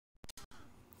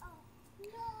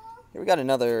Here we got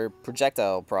another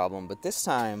projectile problem, but this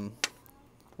time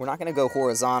we're not going to go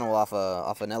horizontal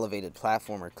off an elevated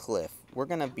platform or cliff. We're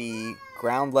going to be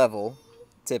ground level,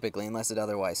 typically, unless it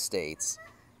otherwise states.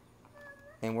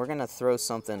 And we're going to throw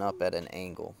something up at an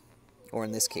angle, or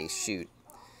in this case, shoot.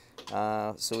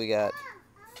 So we got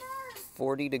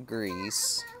 40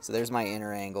 degrees, so there's my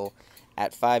inner angle,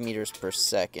 at 5 meters per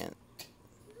second.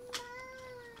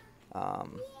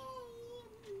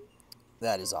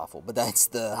 That is awful, but that's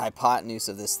the hypotenuse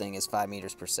of this thing is 5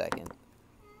 meters per second.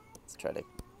 Let's try to...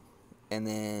 And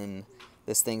then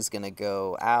this thing's going to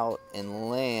go out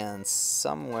and land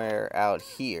somewhere out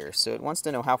here. So it wants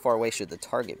to know how far away should the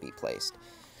target be placed.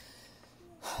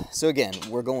 So again,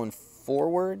 we're going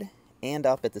forward and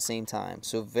up at the same time.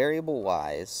 So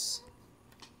variable-wise,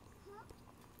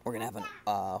 we're going to have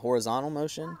a horizontal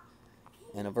motion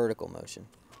and a vertical motion.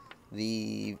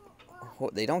 They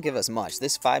don't give us much.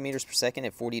 This 5 meters per second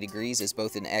at 40 degrees is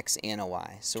both an x and a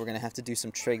y. So we're going to have to do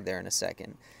some trig there in a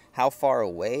second. How far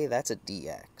away? That's a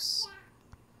dx.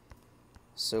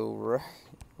 So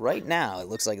right now, it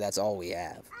looks like that's all we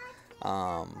have.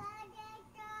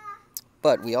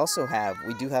 But we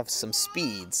do have some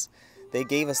speeds. They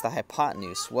gave us the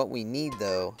hypotenuse. What we need,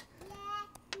 though,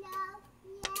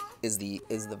 is the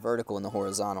vertical and the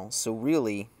horizontal. So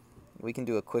really, we can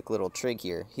do a quick little trig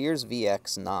here. Here's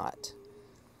Vx naught.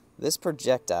 This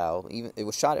projectile, it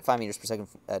was shot at 5 meters per second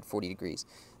at 40 degrees.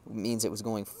 It means it was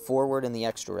going forward in the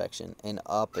x direction and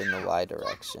up in the y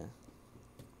direction.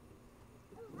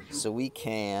 So we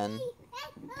can,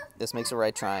 this makes a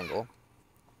right triangle.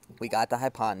 We got the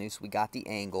hypotenuse, we got the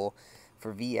angle.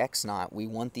 For Vx naught, we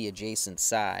want the adjacent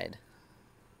side.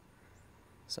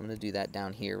 So I'm going to do that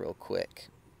down here real quick.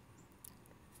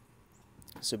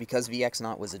 So because Vx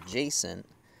naught was adjacent,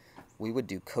 we would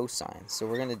do cosine. So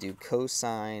we're going to do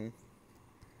cosine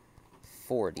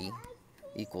 40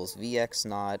 equals Vx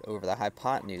naught over the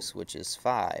hypotenuse, which is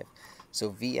 5.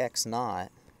 So Vx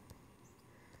naught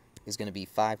is going to be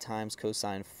 5 times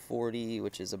cosine 40,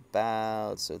 which is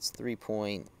about, so it's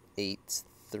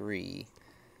 3.83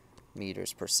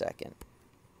 meters per second.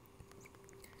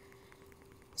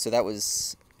 So that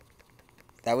was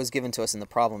given to us in the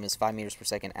problem is 5 meters per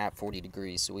second at 40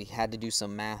 degrees. So we had to do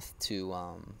some math to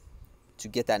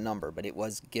get that number, but it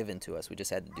was given to us. We just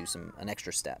had to do an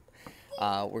extra step.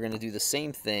 We're going to do the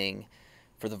same thing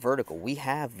for the vertical. We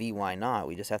have Vy naught.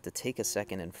 We just have to take a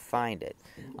second and find it.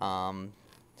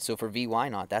 So for Vy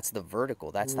naught, that's the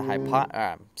vertical. That's the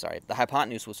the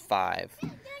hypotenuse was 5.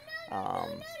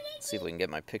 Let's see if we can get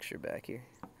my picture back here.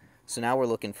 So now we're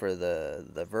looking for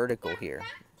the vertical here.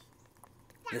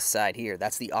 This side here,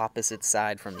 that's the opposite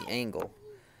side from the angle.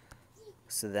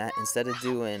 So that instead of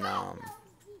doing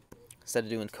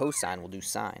cosine, we'll do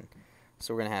sine.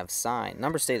 So we're gonna have sine.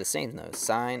 Numbers stay the same though.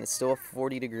 Sine is still a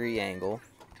 40-degree angle.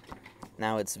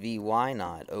 Now it's Vy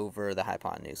naught over the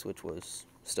hypotenuse, which was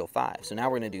still 5. So now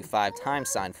we're gonna do 5 times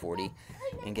sine 40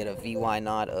 and get a Vy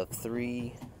naught of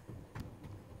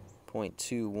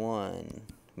 3.21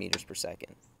 meters per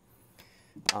second.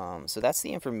 So that's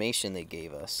the information they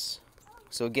gave us.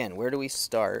 So again, where do we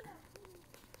start?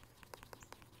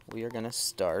 We are going to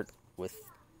start with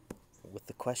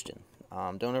the question.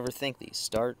 Don't overthink these.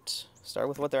 Start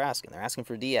with what they're asking. They're asking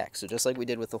for dx. So just like we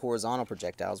did with the horizontal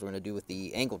projectiles, we're going to do with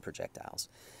the angled projectiles.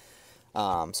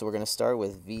 So we're going to start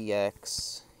with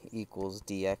Vx equals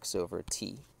dx over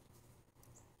t.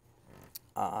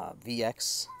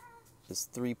 Vx is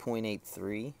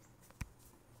 3.83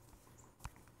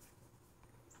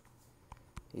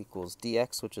 equals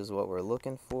dx, which is what we're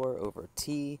looking for, over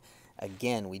t.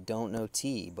 Again, we don't know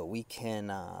t, but we can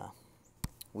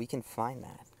find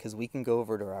that because we can go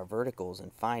over to our verticals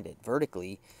and find it.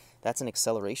 Vertically, that's an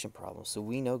acceleration problem. So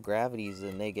we know gravity is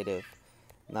a negative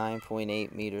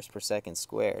 9.8 meters per second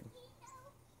squared.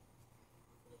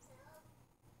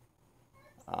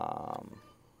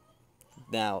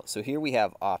 Now, so here we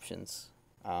have options.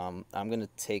 I'm going to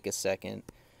take a second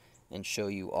and show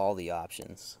you all the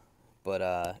options.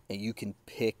 But you can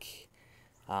pick,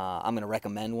 I'm going to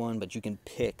recommend one, but you can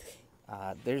pick,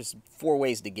 there's 4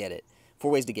 ways to get it, 4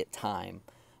 ways to get time.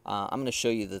 I'm going to show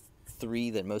you the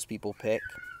 3 that most people pick.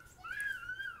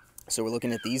 So we're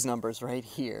looking at these numbers right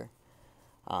here.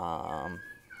 We're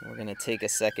going to take a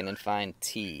second and find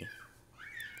t.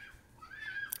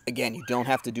 Again, you don't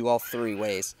have to do all 3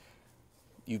 ways.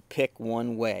 You pick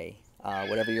one way,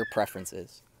 whatever your preference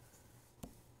is.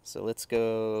 So let's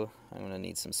go, I'm going to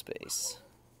need some space.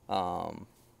 So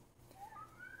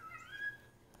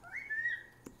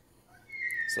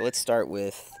let's start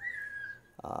with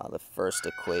the first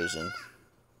equation.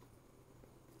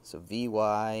 So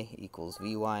Vy equals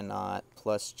Vy naught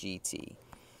plus GT.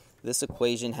 this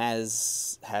equation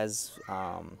has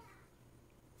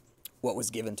what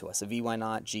was given to us, a Vy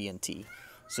naught, G, and T.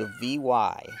 So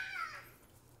Vy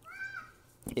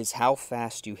is how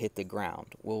fast you hit the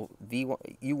ground. Well,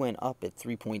 you went up at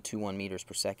 3.21 meters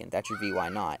per second. That's your Vy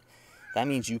naught. That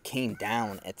means you came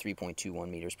down at 3.21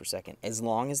 meters per second. As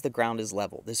long as the ground is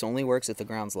level. This only works if the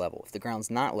ground's level. If the ground's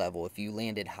not level, if you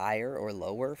landed higher or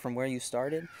lower from where you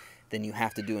started, then you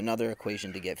have to do another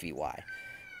equation to get Vy.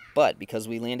 But because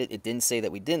we landed, it didn't say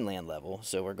that we didn't land level,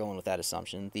 so we're going with that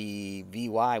assumption. The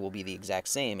Vy will be the exact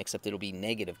same, except it'll be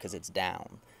negative because it's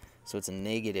down. So it's a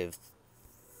negative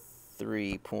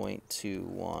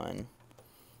 3.21.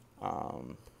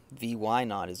 Vy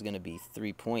naught is going to be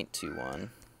 3.21.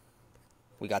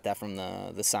 We got that from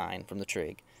the sign, from the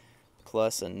trig.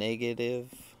 Plus a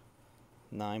negative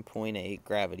 9.8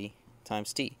 gravity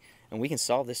times t. And we can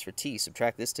solve this for t.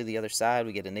 Subtract this to the other side,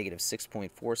 we get a negative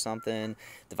 6.4 something.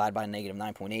 Divide by negative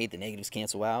 9.8, the negatives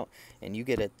cancel out. And you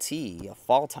get a t, a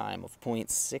fall time of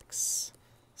 0.66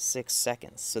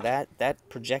 seconds. So that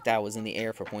projectile was in the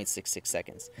air for 0.66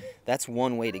 seconds. That's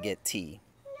one way to get t.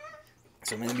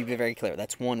 So I'm going to be very clear.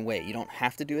 That's one way. You don't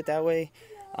have to do it that way.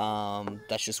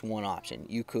 That's just one option.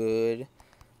 You could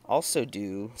also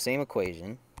do same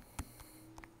equation.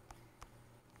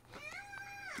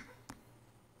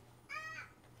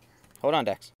 Hold on,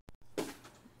 Dex.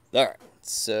 Alright,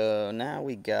 so now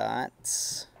we got,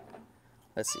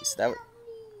 let's see, so that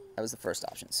was the first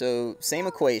option. So same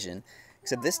equation,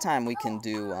 except this time we can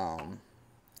do,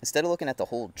 instead of looking at the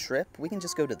whole trip, we can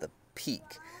just go to the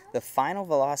peak. The final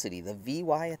velocity, the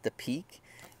Vy at the peak,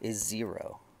 is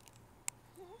 0.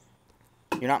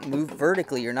 You're not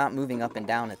vertically, you're not moving up and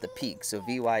down at the peak, so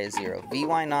Vy is 0.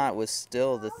 Vy naught was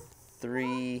still the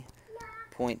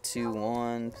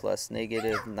 3.21 plus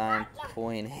negative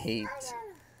 9.8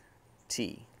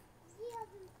 t.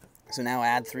 So now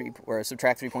add 3 or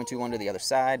subtract 3.21 to the other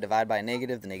side, divide by a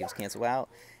negative, the negatives cancel out.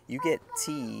 You get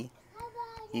t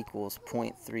equals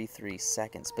 0.33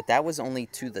 seconds, but that was only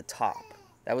to the top.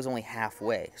 That was only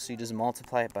halfway. So you just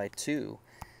multiply it by 2.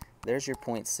 There's your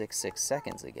 0.66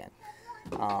 seconds again.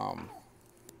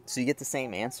 So you get the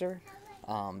same answer.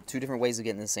 Two different ways of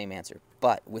getting the same answer.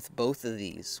 But with both of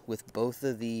these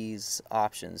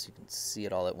options, you can see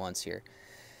it all at once here.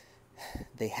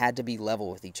 They had to be level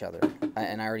with each other.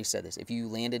 And I already said this. If you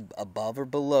landed above or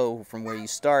below from where you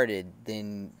started,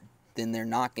 then they're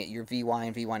not going. Your Vy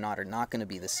and Vy naught are not going to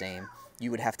be the same.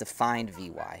 You would have to find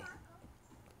Vy.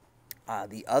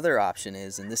 The other option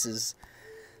is, and this is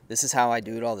how I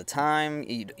do it all the time.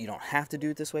 You don't have to do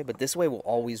it this way, but this way will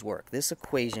always work. This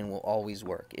equation will always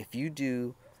work. If you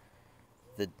do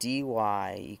the dy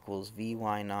equals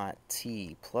Vy naught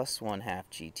t plus 1/2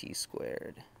 gt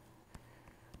squared,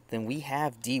 then we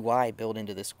have dy built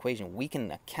into this equation. We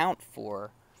can account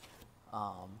for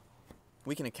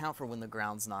when the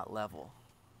ground's not level.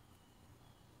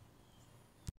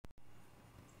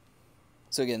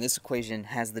 So again, this equation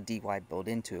has the dy built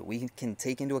into it. We can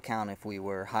take into account if we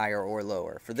were higher or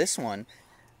lower. For this one,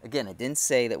 again, it didn't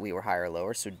say that we were higher or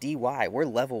lower, so dy, we're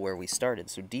level where we started.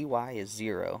 So dy is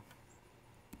 0.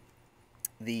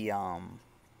 The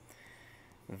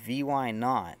Vy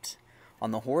naught,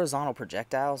 on the horizontal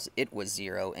projectiles, it was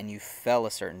 0, and you fell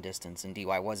a certain distance, and dy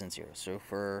wasn't 0. So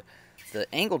for the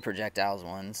angled projectiles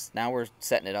ones, now we're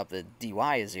setting it up that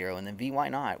dy is 0, and then Vy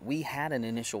naught, we had an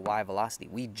initial y velocity.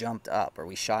 We jumped up, or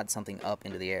we shot something up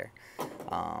into the air.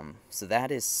 So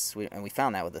that is, and we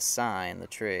found that with the sign, the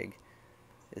trig,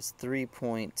 is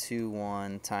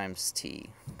 3.21 times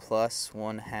t plus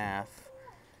 1/2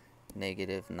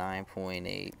 negative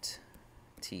 9.8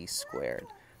 t squared.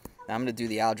 Now I'm going to do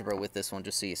the algebra with this one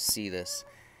just so you see this.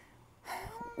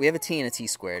 We have a t and a t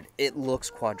squared. It looks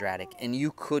quadratic, and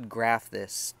you could graph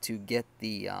this to get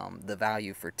the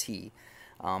value for t.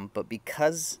 But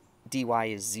because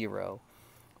dy is 0,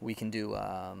 we can do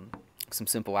some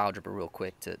simple algebra real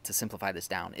quick to simplify this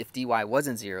down. If dy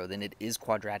wasn't 0, then it is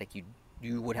quadratic.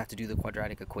 You would have to do the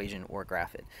quadratic equation or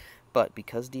graph it. But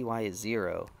because dy is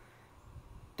 0,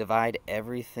 divide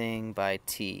everything by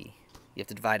t. You have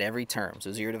to divide every term.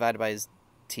 So 0 divided by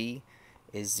t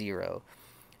is 0.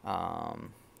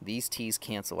 These t's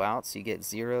cancel out, so you get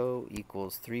 0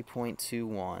 equals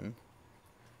 3.21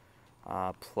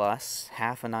 plus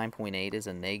half of 9.8 is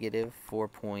a negative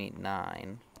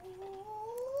 4.9.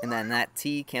 And then that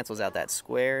t cancels out that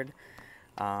squared.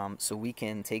 So we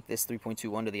can take this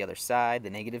 3.21 to the other side.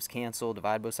 The negatives cancel,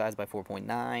 divide both sides by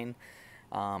 4.9.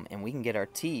 And we can get our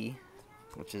t,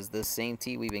 which is the same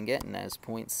t we've been getting, as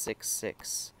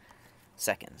 0.66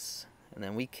 seconds. And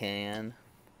then we can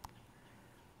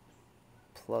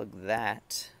plug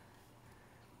that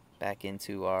back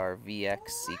into our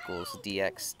Vx equals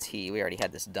dxt. We already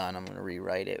had this done. I'm going to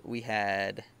rewrite it. We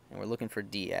had, and we're looking for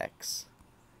dx.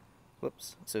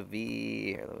 Whoops. So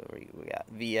we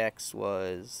got Vx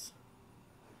was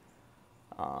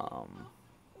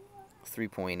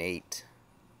 3.8.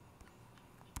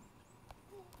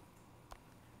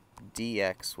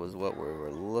 dx was what we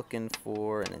were looking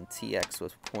for, and then tx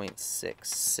was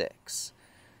 0.66.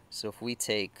 So if we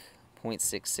take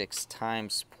 0.66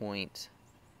 times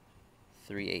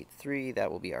 0.383,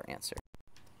 that will be our answer.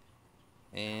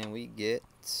 And we get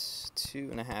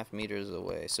 2.5 meters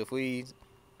away. So if we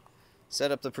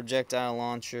set up the projectile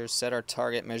launcher, set our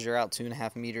target, measure out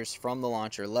 2.5 meters from the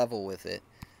launcher, level with it,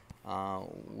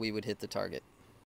 we would hit the target.